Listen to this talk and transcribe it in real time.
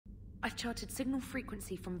I've charted signal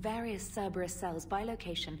frequency from various Cerberus cells by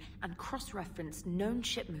location and cross-referenced known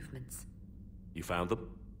ship movements. You found them?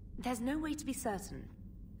 There's no way to be certain,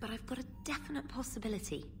 but I've got a definite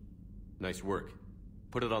possibility. Nice work.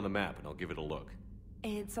 Put it on the map and I'll give it a look.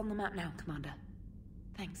 It's on the map now, Commander.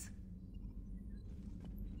 Thanks.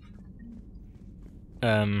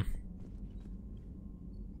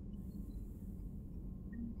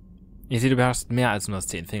 Ich sehe, du beherrschst mehr als nur das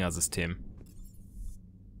 10-Finger-System.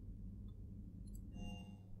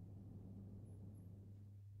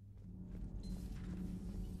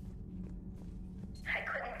 I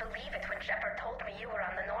couldn't believe it when Shepard told me you were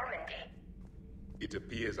on the Normandy. It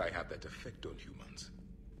appears I have that effect on humans.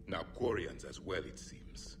 Now Quarians as well, it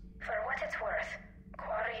seems. For what it's worth,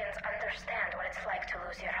 Quarians understand what it's like to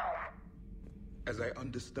lose your home. As I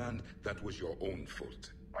understand, that was your own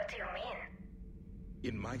fault. What do you mean?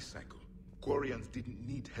 In my cycle, Quarians didn't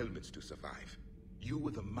need helmets to survive. You were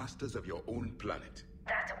the masters of your own planet.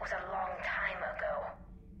 That was a long time ago.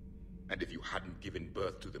 And if you hadn't given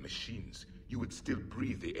birth to the machines, you would still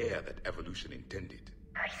breathe the air that evolution intended.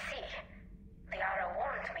 I see. Liara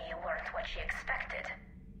warned me you weren't what she expected.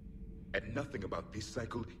 And nothing about this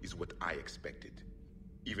cycle is what I expected.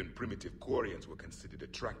 Even primitive Quarians were considered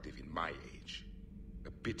attractive in my age. A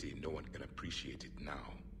pity no one can appreciate it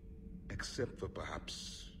now. Except for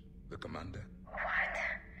perhaps the Commander? What?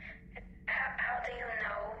 How do you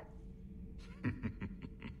know?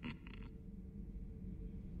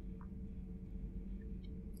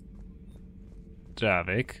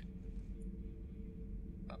 Javik.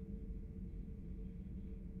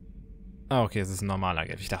 Ah, okay, es ist ein normaler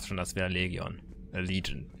Gift. Ich dachte schon, das wäre Legion.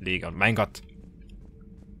 Legion. Mein Gott.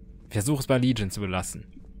 Ich versuche es bei Legion zu belassen.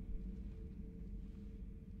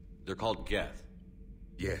 They're called Geth.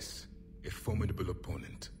 Yes, a formidable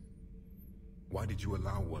opponent. Why did you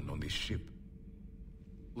allow one on this ship?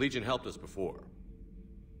 Legion helped us before.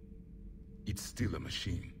 It's still a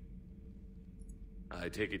machine. I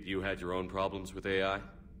take it you had your own problems with AI?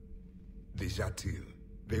 The Jatil,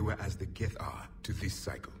 they were as the Geth are to this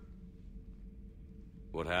cycle.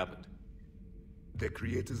 What happened? Their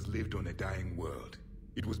creators lived on a dying world.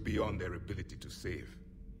 It was beyond their ability to save.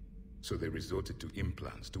 So they resorted to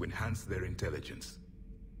implants to enhance their intelligence.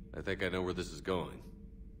 I think I know where this is going.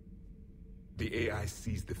 The AI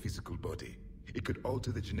seized the physical body. It could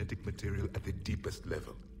alter the genetic material at the deepest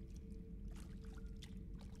level.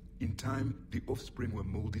 In time, the offspring were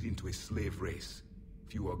molded into a slave race.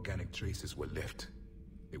 Few organic traces were left.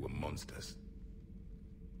 They were monsters.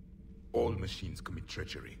 All machines commit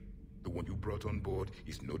treachery. The one you brought on board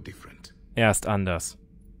is no different. Ist anders.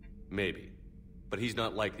 Maybe. But he's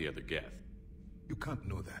not like the other Geth. You can't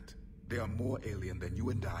know that. They are more alien than you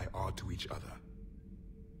and I are to each other.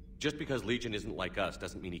 Just because Legion isn't like us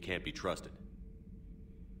doesn't mean he can't be trusted.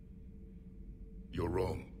 You're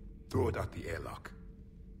wrong. Throw it out the airlock.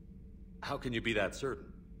 How can you be that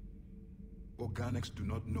certain? Organics do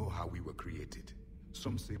not know how we were created.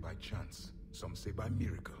 Some say by chance, some say by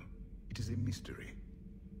miracle. It is a mystery.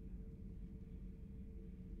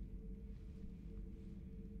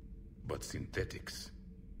 But synthetics.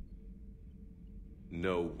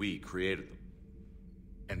 No, we created them.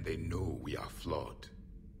 And they know we are flawed.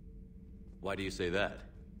 Why do you say that?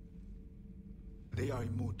 They are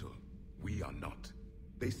immortal. We are not.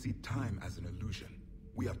 They see time as an illusion.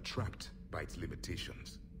 We are trapped by its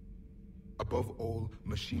limitations. Above all,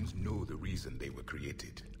 machines know the reason they were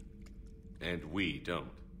created. And we don't.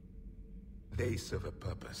 They serve a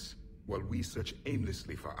purpose, while we search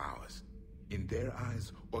aimlessly for ours. In their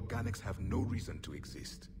eyes, organics have no reason to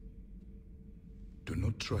exist. Do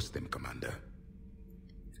not trust them, Commander.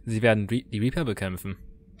 Sie werden die Reaper bekämpfen.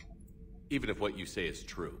 Even if what you say is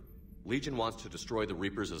true, Legion wants to destroy the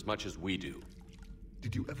Reapers as much as we do.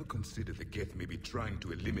 Did you ever consider the Geth may be trying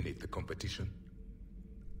to eliminate the competition?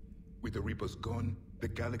 With the Reapers gone, the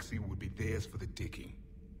galaxy would be theirs for the taking.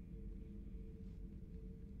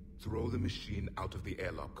 Throw the machine out of the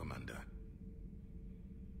airlock, Commander.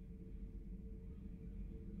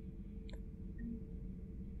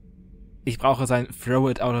 Ich brauche sein Throw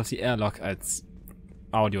it out of the airlock als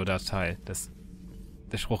Audiodatei.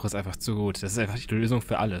 Der Spruch ist einfach zu gut. Das ist einfach die Lösung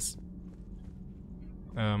für alles.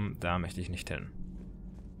 Da möchte ich nicht hin.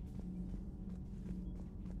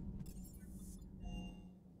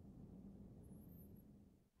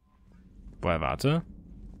 Boah, warte.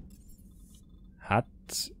 Hat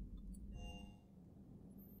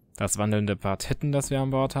das wandelnde Partetten, das wir an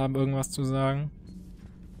Bord haben, irgendwas zu sagen?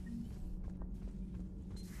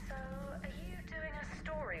 So, are you doing a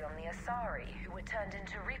story on the Asari who were turned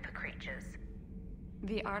into Reaper creatures?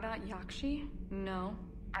 The Ardat Yakshi? No.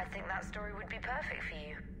 I think that story would be perfect for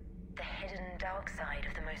you. hidden dark side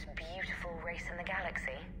of the most beautiful race in the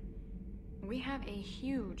galaxy? We have a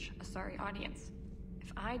huge Asari audience.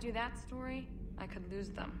 If I do that story, I could lose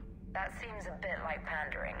them. That seems a bit like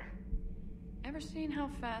pandering. Ever seen how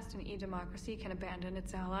fast an e-democracy can abandon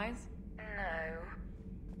its allies? No.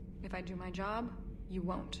 If I do my job, you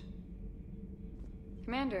won't.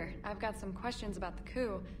 Commander, I've got some questions about the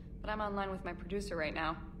coup, but I'm online with my producer right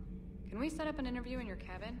now. Can we set up an interview in your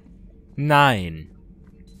cabin? Nein.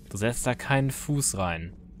 Du setzt da keinen Fuß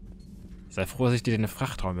rein. Sei froh, dass ich dir den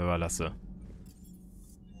Frachtraum überlasse.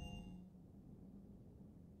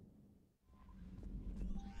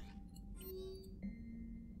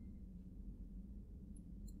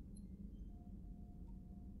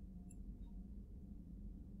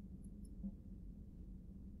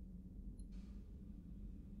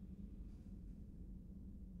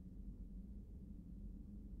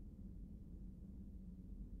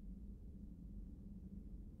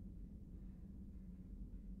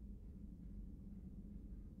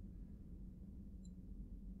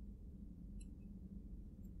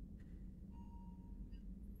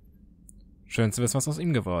 Schön zu wissen, was aus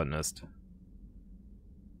ihm geworden ist.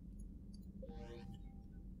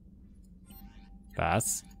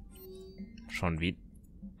 Was? Schon wie...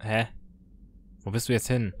 Hä? Wo bist du jetzt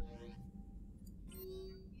hin?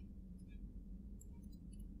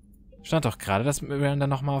 Stand doch gerade, dass Miranda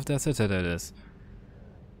nochmal auf der Citadel ist.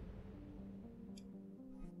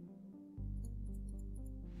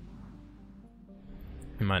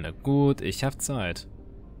 Ich meine, gut, ich hab Zeit.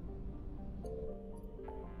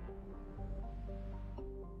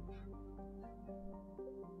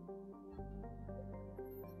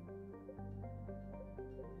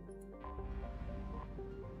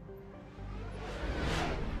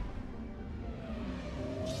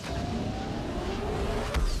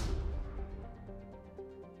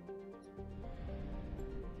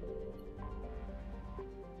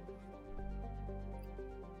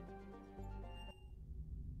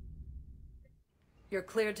 You're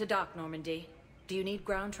cleared to dock, Normandy. Do you need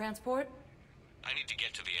ground transport? I need to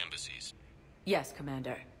get to the embassies. Yes,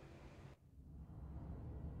 Commander.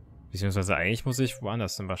 Beziehungsweise eigentlich muss ich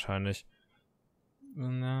woanders hin wahrscheinlich.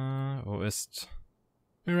 Na, wo ist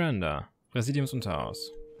Miranda?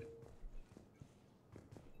 Präsidiumsunterhaus.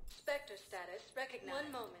 Spectre status recognized.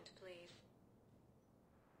 One moment, please.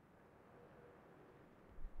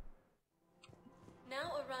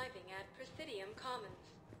 Now arriving at Presidium Commons.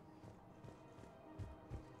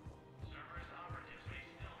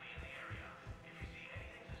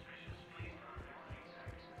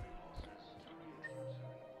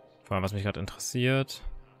 Vor allem, was mich gerade interessiert.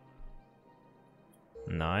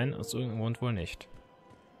 Nein, aus irgendeinem Grund wohl nicht.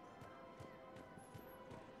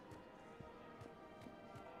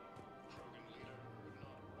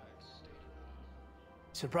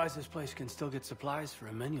 Surprised this place can still get supplies for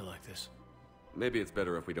a menu like this. Maybe it's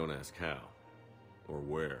better if we don't ask how. Or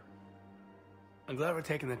where. I'm glad we're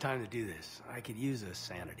taking the time to do this. I could use a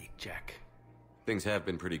sanity check. Things have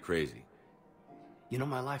been pretty crazy. You know,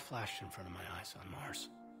 my life flashed in front of my eyes on Mars.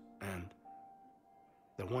 And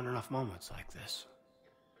there weren't enough moments like this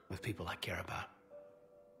with people I care about.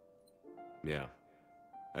 Yeah.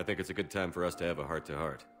 I think it's a good time for us to have a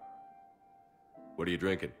heart-to-heart. What are you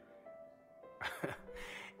drinking?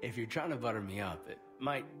 If you're trying to butter me up, it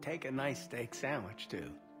might take a nice steak sandwich,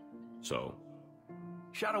 too. So?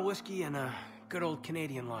 Shot of whiskey and a good old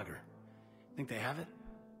Canadian lager. Think they have it?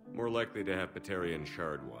 More likely to have Batarian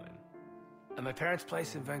shard wine. At my parents'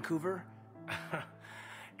 place in Vancouver,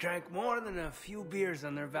 drank more than a few beers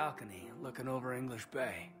on their balcony, looking over English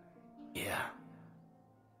Bay. Yeah.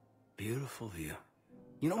 Beautiful view.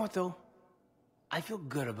 You know what, though? I feel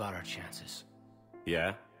good about our chances.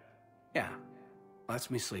 Yeah? Yeah. Lets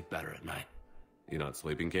me sleep better at night. You not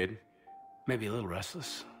sleeping, Caden? Maybe a little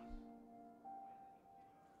restless.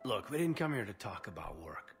 Look, we didn't come here to talk about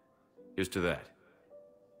work. Here's to that.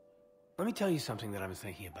 Let me tell you something that I've been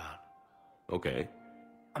thinking about. Okay.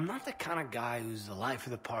 I'm not the kind of guy who's the life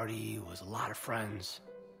of the party, who has a lot of friends.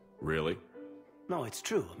 Really? No, it's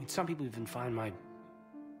true. I mean, some people even find my,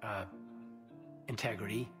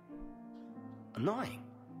 integrity annoying.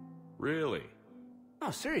 Really?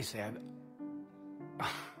 No, seriously,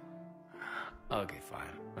 Okay, fine.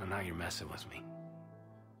 Well, now you're messing with me.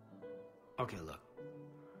 Okay, look.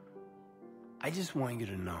 I just want you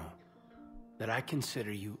to know that I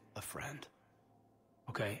consider you a friend.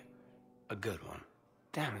 Okay? A good one.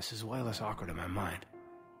 Damn, this is way less awkward in my mind.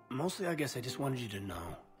 Mostly, I guess I just wanted you to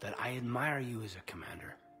know that I admire you as a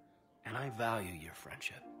commander. And I value your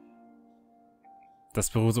friendship. Das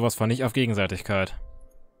beruht sowas von nicht auf Gegenseitigkeit.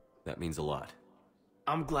 That means a lot.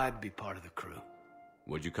 I'm glad to be part of the crew.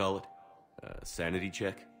 What'd you call it? Sanity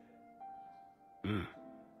check?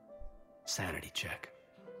 Sanity check.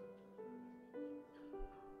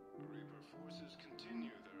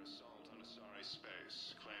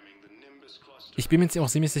 Ich bin mir jetzt auch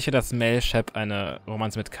ziemlich sicher, dass Shepard eine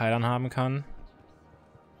Romanze mit Kylan haben kann.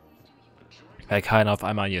 Weil Kylan auf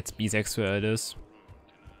einmal jetzt bisexuell ist.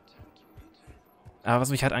 Aber was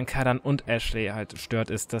mich halt an Kylan und Ashley halt stört,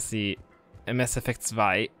 ist, dass sie im Mass Effect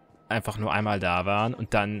 2 einfach nur einmal da waren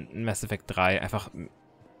und dann in Mass Effect 3 einfach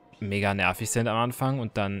mega nervig sind am Anfang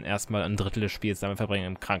und dann erstmal ein Drittel des Spiels damit verbringen,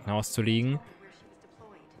 im Krankenhaus zu liegen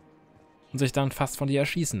und sich dann fast von dir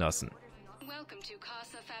erschießen lassen.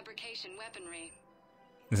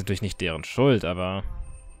 Das ist natürlich nicht deren Schuld, aber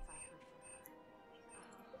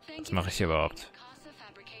was mache ich hier überhaupt?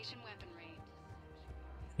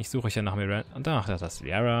 Ich suche ja nach Miranda. Und ach, das ist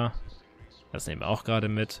Liara. Das nehmen wir auch gerade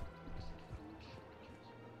mit.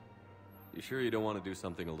 You sure you don't want to do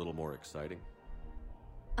something a little more exciting?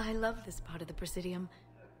 I love this part of the Presidium.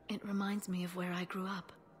 It reminds me of where I grew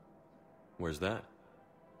up. Where's that?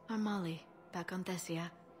 Armali, back on Thessia.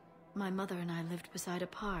 My mother and I lived beside a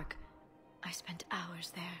park. I spent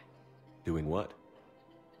hours there. Doing what?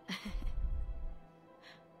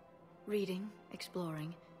 Reading,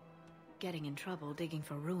 exploring, getting in trouble digging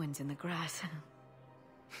for ruins in the grass.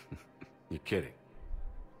 You're kidding.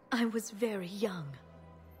 I was very young.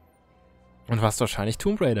 Und du hast wahrscheinlich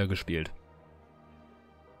Tomb Raider gespielt.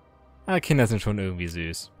 Ah, Kinder sind schon irgendwie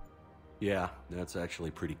süß. Yeah, that's actually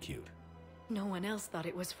pretty cute. No one else thought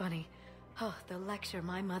it was funny. Oh, the lecture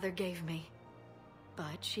my mother gave me.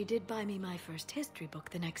 But she did buy me my first history book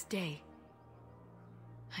the next day.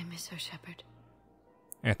 I miss her, Shepard.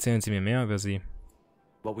 Erzählen Sie mir mehr über sie.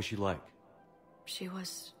 What was she like? She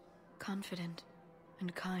was confident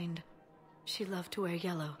and kind. She loved to wear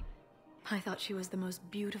yellow. I thought she was the most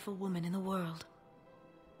beautiful woman in the world.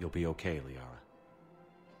 You'll be okay, Liara.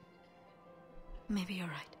 Maybe you're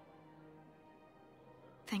right.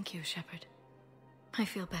 Thank you, Shepard. I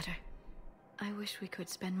feel better. I wish we could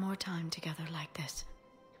spend more time together like this.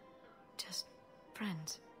 Just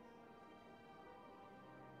friends.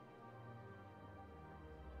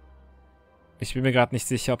 Ich bin mir gerade nicht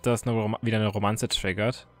sicher, ob das wieder eine Romanze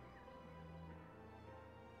triggert.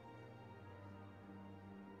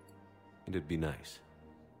 It'd be nice.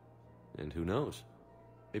 And who knows?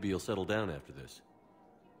 Maybe you'll settle down after this.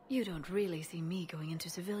 You don't really see me going into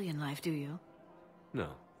civilian life, do you? No.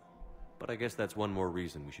 But I guess that's one more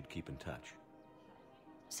reason we should keep in touch.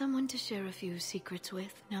 Someone to share a few secrets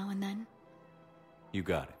with now and then? You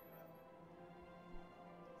got it.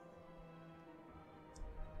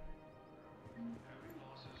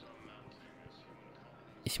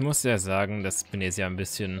 Ich muss ja sagen, dass Benezia ein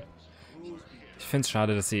bisschen... Ich finde es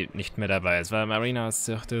schade, dass sie nicht mehr dabei ist, weil Marina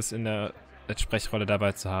sagt es in der Sprechrolle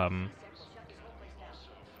dabei zu haben.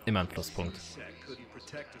 Immer ein Pluspunkt.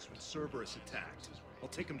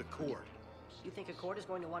 You think a court is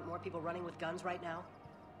going to want more people running with guns right now?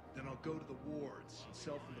 Then I'll go to the wards and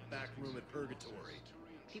sell from the back room at Purgatory.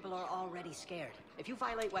 People are already scared. If you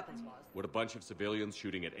violate weapons laws... Would a bunch of civilians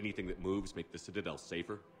shooting at anything that moves make the Citadel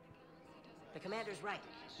safer? The commander's right.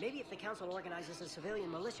 Maybe if the council organizes a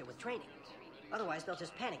civilian militia with training. Otherwise, they'll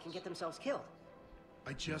just panic and get themselves killed.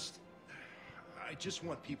 I just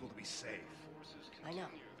want people to be safe. I know,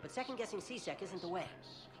 but second-guessing CSEC isn't the way.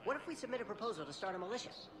 What if we submit a proposal to start a militia?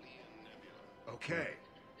 Okay,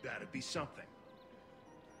 that'd be something.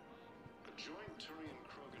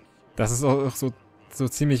 Das ist auch so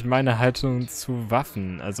ziemlich meine Haltung zu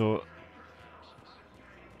Waffen. Also,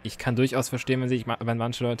 ich kann durchaus verstehen, wenn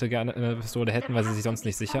manche Leute gerne eine Pistole hätten, weil sie sich sonst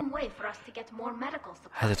nicht sicher...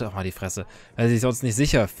 Haltet doch mal die Fresse. Weil sie sich sonst nicht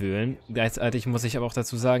sicher fühlen. Gleichzeitig muss ich aber auch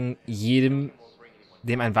dazu sagen, jedem,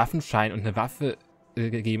 dem ein Waffenschein und eine Waffe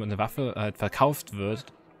gegeben und eine Waffe halt verkauft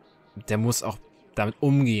wird, der muss auch damit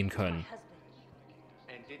umgehen können.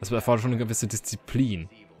 Das erfordert schon eine gewisse Disziplin.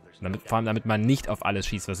 Vor allem damit man nicht auf alles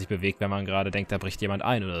schießt, was sich bewegt, wenn man gerade denkt, da bricht jemand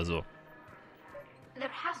ein oder so.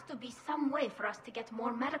 There has to be some way for us to get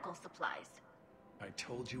more medical supplies. I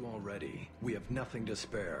told you already, we have nothing to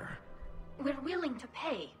spare. We're willing to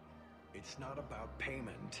pay. It's not about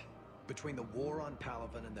payment. Between the war on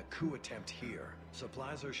Palaven and the coup attempt here,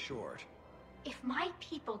 supplies are short. If my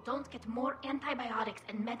people don't get more antibiotics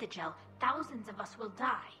and Medigel, thousands of us will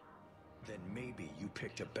die. Then maybe you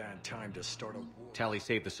picked a bad time to start a war. Tally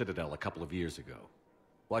saved the Citadel a couple of years ago.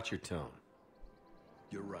 Watch your tone.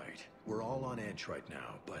 You're right. We're all on edge right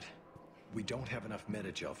now, but we don't have enough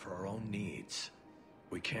Medigel for our own needs.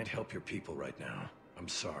 We can't help your people right now. I'm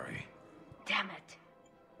sorry. Damn it.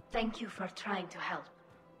 Thank you for trying to help.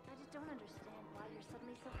 I just don't understand why you're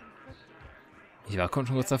suddenly so conflicted. Ich war schon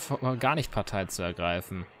kurz davor, gar nicht Partei zu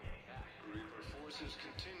ergreifen.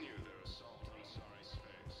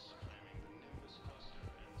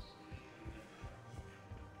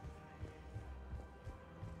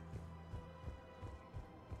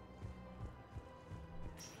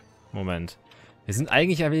 Moment. Wir sind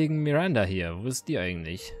eigentlich ja wegen Miranda hier. Wo ist die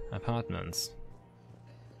eigentlich? Apartments.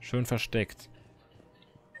 Schön versteckt.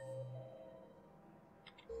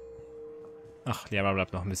 Ach, die aber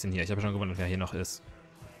bleibt noch ein bisschen hier. Ich habe schon gewundert, wer hier noch ist.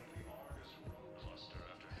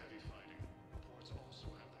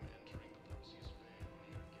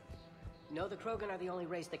 No, the Krogan are the only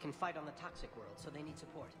race that can fight on the toxic world, so they need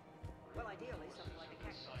support. Well, ideally, something like a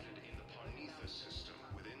cactus.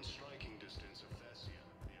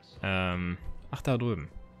 Ach, da drüben.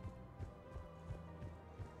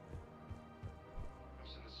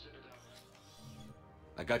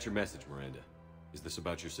 I got your message, Miranda. Is this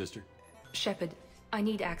about your sister? Shepard, I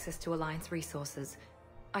need access to Alliance resources.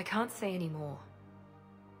 I can't say any more.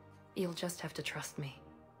 You'll just have to trust me.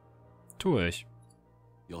 Tu ich.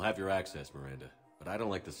 You'll have your access, Miranda, but I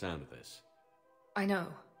don't like the sound of this. I know,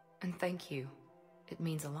 and thank you. It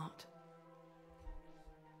means a lot.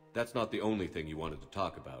 That's not the only thing you wanted to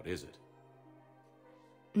talk about, is it?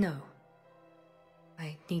 No.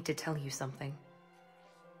 I need to tell you something.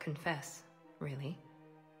 Confess, really.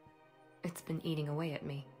 It's been eating away at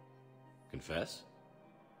me. Confess?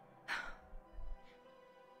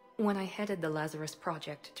 When I headed the Lazarus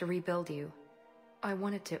Project to rebuild you, I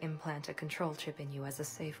wanted to implant a control chip in you as a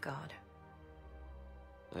safeguard.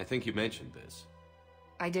 I think you mentioned this.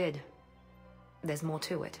 I did. There's more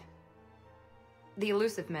to it. The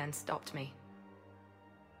elusive man stopped me.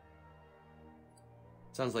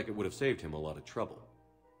 Sounds like it would have saved him a lot of trouble.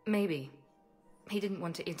 Maybe. He didn't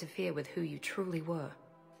want to interfere with who you truly were.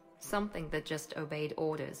 Something that just obeyed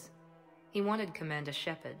orders. He wanted Commander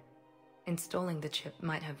Shepard. Installing the chip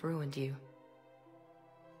might have ruined you.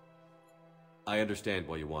 I understand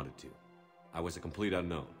why you wanted to. I was a complete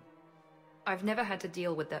unknown. I've never had to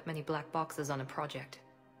deal with that many black boxes on a project.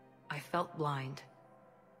 I felt blind.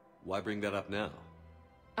 Why bring that up now?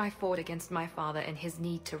 I fought against my father and his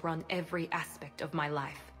need to run every aspect of my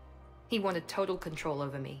life. He wanted total control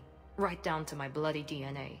over me, right down to my bloody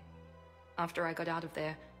DNA. After I got out of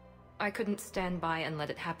there, I couldn't stand by and let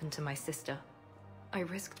it happen to my sister. I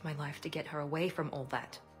risked my life to get her away from all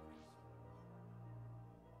that.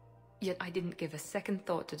 Yet I didn't give a second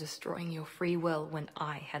thought to destroying your free will when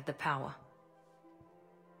I had the power.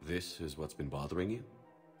 This is what's been bothering you?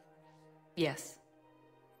 Yes.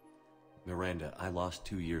 Miranda, I lost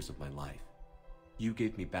 2 years of my life. You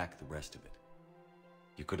gave me back the rest of it.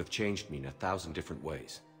 You could have changed me in 1,000 different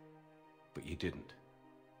ways, but you didn't.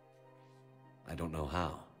 I don't know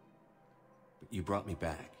how, but you brought me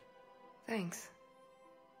back. Thanks.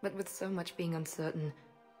 But with so much being uncertain,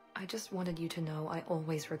 I just wanted you to know I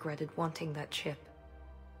always regretted wanting that chip.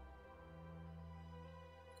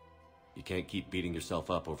 You can't keep beating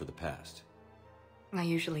yourself up over the past. I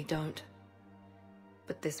usually don't.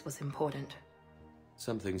 But this was important.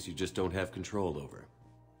 Some things you just don't have control over.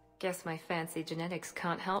 Guess my fancy genetics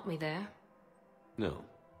can't help me there. No,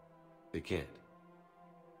 they can't.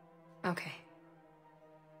 Okay.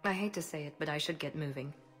 I hate to say it, but I should get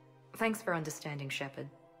moving. Thanks for understanding, Shepard.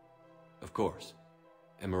 Of course.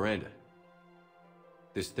 And Miranda,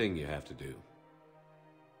 this thing you have to do.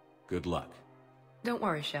 Good luck. Don't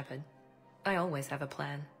worry, Shepard. I always have a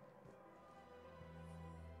plan.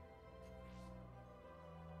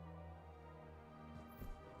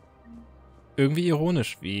 Irgendwie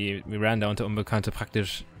ironisch, wie Miranda und der Unbekannte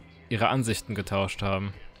praktisch ihre Ansichten getauscht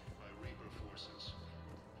haben.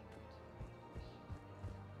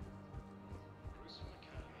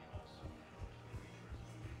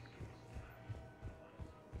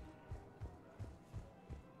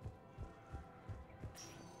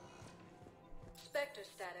 Spectre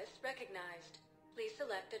status recognized. Please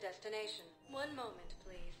select a destination. One moment,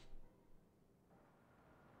 please.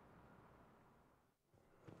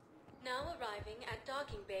 Now arriving at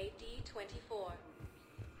docking bay D-24.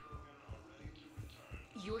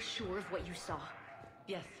 You're sure of what you saw?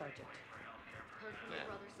 Yes, Sergeant.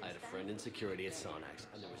 I had a friend in security at Sonax,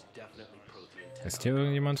 and there was definitely Prothean. Ist hier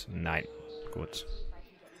irgendjemand? Nein. Gut.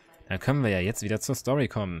 Dann können wir ja jetzt wieder zur Story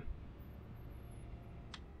kommen.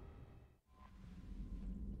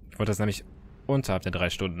 Ich wollte das nämlich unterhalb der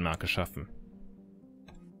 3-Stunden-Marke schaffen.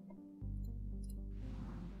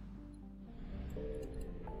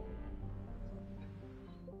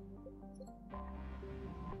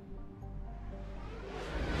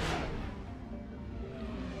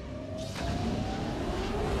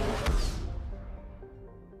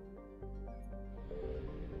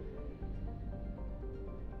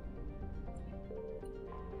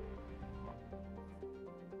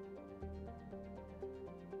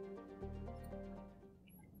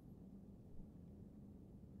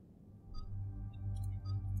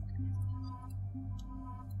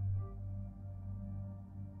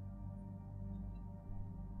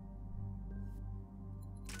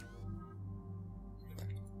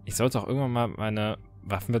 Ich sollte auch irgendwann mal meine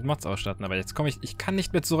Waffen mit Mods ausstatten, aber jetzt komme ich... Ich kann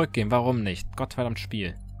nicht mehr zurückgehen. Warum nicht? Gottverdammt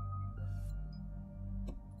Spiel.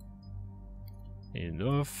 Die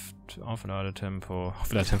Luft, Aufladetempo.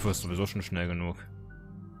 Aufladetempo ist sowieso schon schnell genug.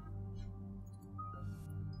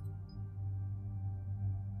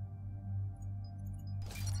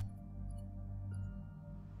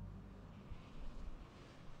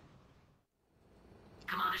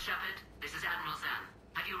 Commander Shepard, this is Admiral Zan.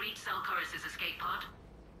 Have you reached Selchorus's escape pod?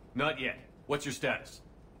 Not yet. What's your status?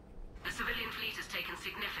 The civilian fleet has taken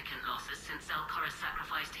significant losses since Selchorus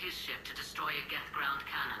sacrificed his ship to destroy a Geth ground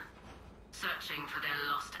cannon. Searching for their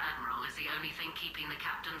lost admiral is the only thing keeping the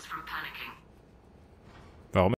captains from panicking.